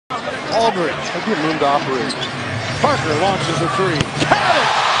Aldridge. I'd give room to operate. Parker launches a three. Got it!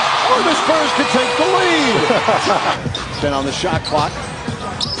 Or the Spurs can take the lead. 10 on the shot clock.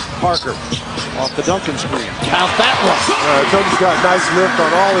 Parker off the Duncan screen. Count that one. Toby's got nice lift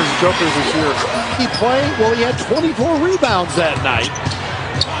on all his jumpers this year. He played, well, he had 24 rebounds that night.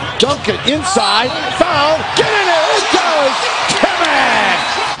 Duncan inside, foul, get in there, it goes, Kevin!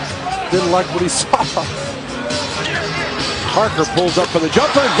 Didn't like what he saw. Parker pulls up for the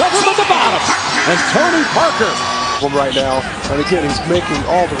jumper, Russell at the bottom, and Tony Parker. Right now, and again, he's making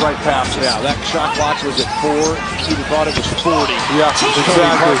all the right passes. Yeah, that shot clock was at 4. He thought it was 40. Yeah, Tony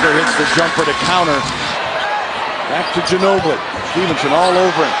exactly. Parker hits the jumper to counter. Back to Ginobili. Stevenson all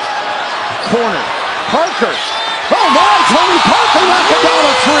over him. Corner. Parker. Oh my! Tony Parker knocking down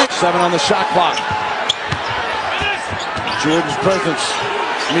a three. 7 on the shot clock. Jordan's presence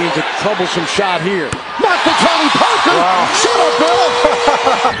means a troublesome shot here. Not to Tony Parker. Wow. Shut up, Bill.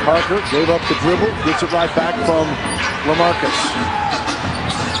 Parker gave up the dribble, gets it right back from LaMarcus.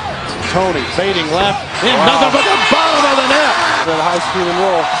 Tony fading left, and nothing but the bottom of the net. That high speed and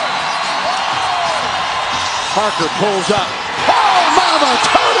roll. Parker pulls up. Oh, mama!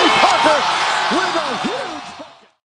 Tony Parker with a